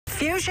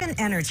Fusion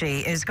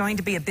energy is going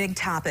to be a big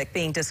topic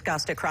being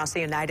discussed across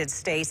the United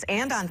States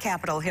and on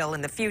Capitol Hill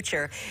in the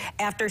future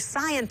after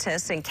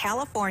scientists in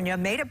California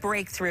made a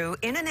breakthrough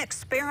in an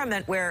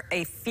experiment where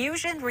a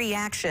fusion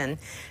reaction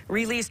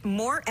released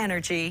more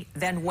energy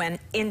than went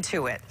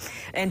into it.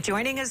 And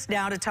joining us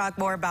now to talk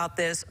more about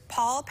this,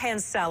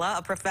 Pancella,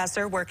 a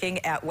professor working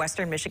at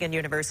Western Michigan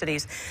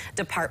University's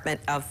Department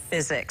of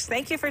Physics.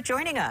 Thank you for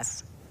joining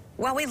us.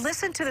 Well, we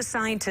listened to the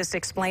scientists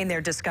explain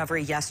their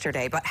discovery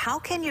yesterday, but how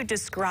can you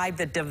describe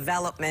the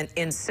development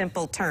in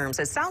simple terms?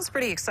 It sounds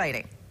pretty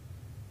exciting.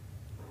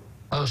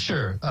 Oh,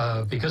 sure.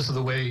 Because of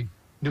the way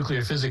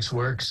nuclear physics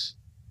works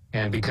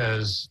and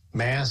because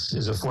mass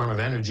is a form of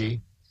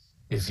energy,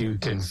 if you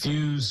can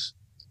fuse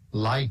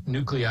light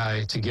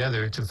nuclei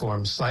together to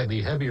form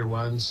slightly heavier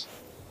ones,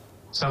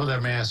 some of their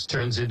mass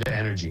turns into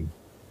energy.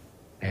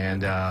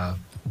 And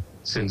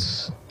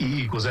since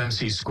E equals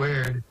mc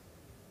squared,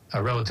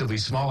 a relatively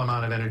small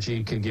amount of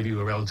energy can give you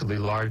a relatively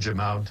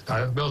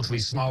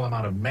small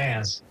amount of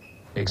mass,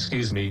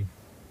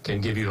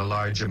 can give you a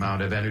large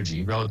amount of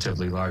energy,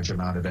 relatively large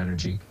amount of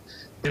energy.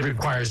 It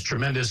requires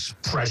tremendous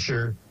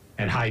pressure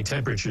and high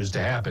temperatures to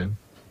happen,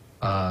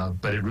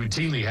 but it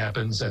routinely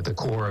happens at the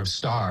core of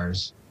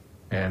stars,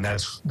 and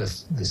that's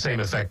the same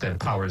effect that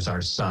powers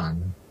our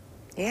sun.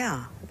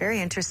 Yeah,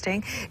 very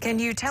interesting. Can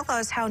you tell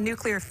us how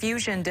nuclear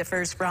fusion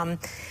differs from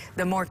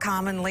the more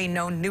commonly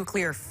known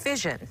nuclear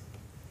fission?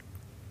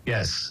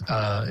 Yes,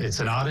 it's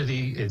an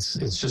oddity. It's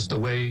just the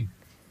way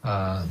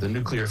the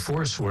nuclear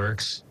force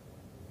works.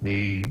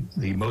 The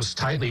most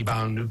tightly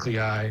bound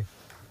nuclei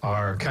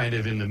are kind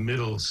of in the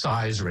middle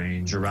size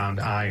range around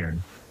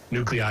iron.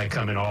 Nuclei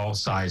come in all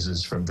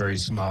sizes, from very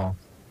small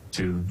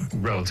to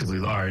relatively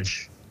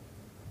large.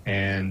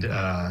 And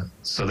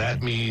so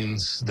that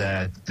means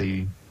that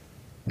the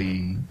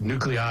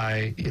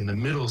nuclei in the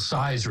middle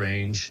size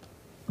range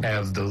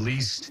have the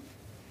least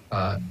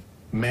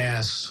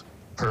mass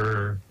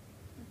per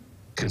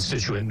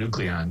constituent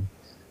nucleon.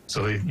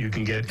 So you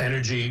can get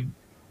energy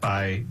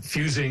by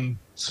fusing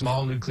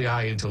small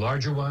nuclei into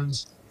larger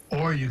ones,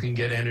 or you can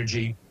get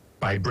energy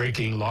by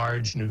breaking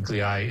large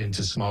nuclei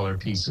into smaller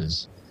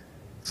pieces.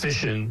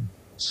 Fission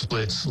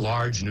splits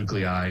large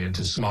nuclei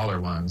into smaller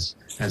ones,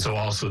 and so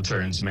also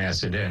turns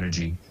mass into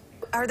energy.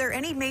 Are there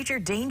any major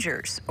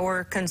dangers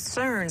or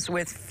concerns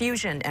with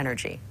fusion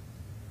energy?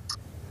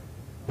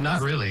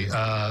 Not really.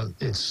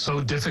 It's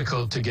so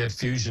difficult to get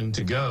fusion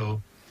to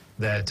go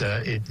that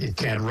it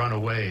can't run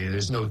away.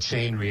 There's no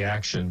chain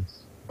reaction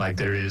like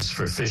there is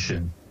for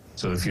fission.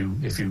 So if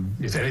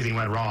anything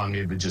went wrong,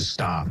 it would just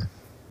stop.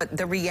 But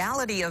the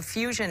reality of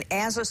fusion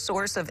as a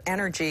source of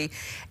energy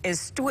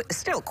is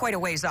still quite a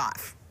ways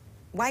off.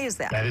 Why is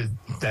that?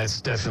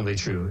 That's definitely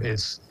true.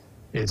 It's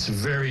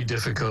very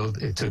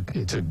difficult. It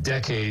took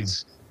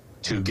decades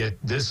to get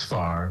this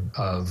far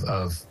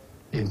of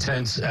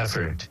intense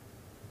effort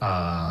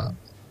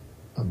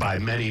by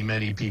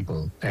many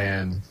people.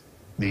 And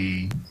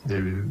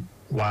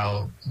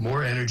while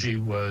more energy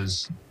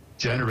was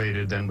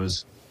generated than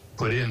was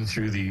put in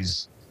through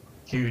these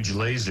huge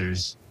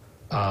lasers,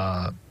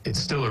 it's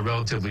still a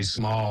relatively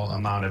small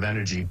amount of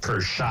energy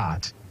per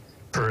shot,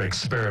 per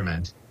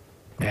experiment.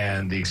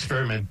 And the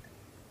experiment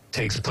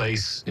takes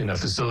place in a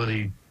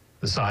facility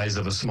the size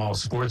of a small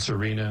sports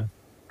arena,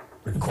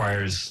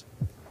 requires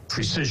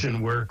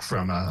precision work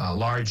from a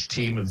large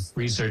team of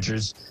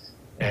researchers,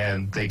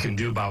 and they can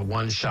do about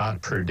one shot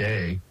per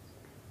day.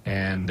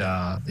 And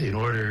in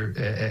order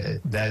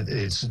that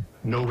it's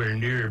nowhere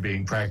near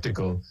being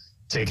practical,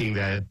 taking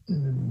that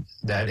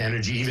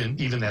energy,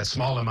 even that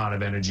small amount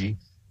of energy,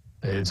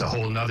 it's a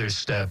whole nother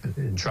step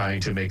in trying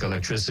to make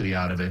electricity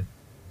out of it.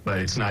 But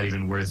it's not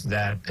even worth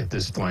that at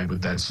this point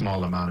with that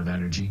small amount of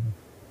energy.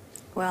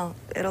 Well,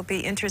 it'll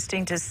be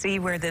interesting to see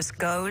where this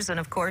goes, and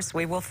of course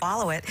we will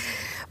follow it.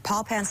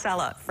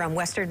 Pancella from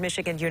Western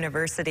Michigan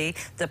University,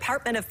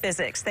 Department of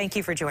Physics, thank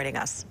you for joining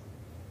us.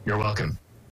 You're welcome.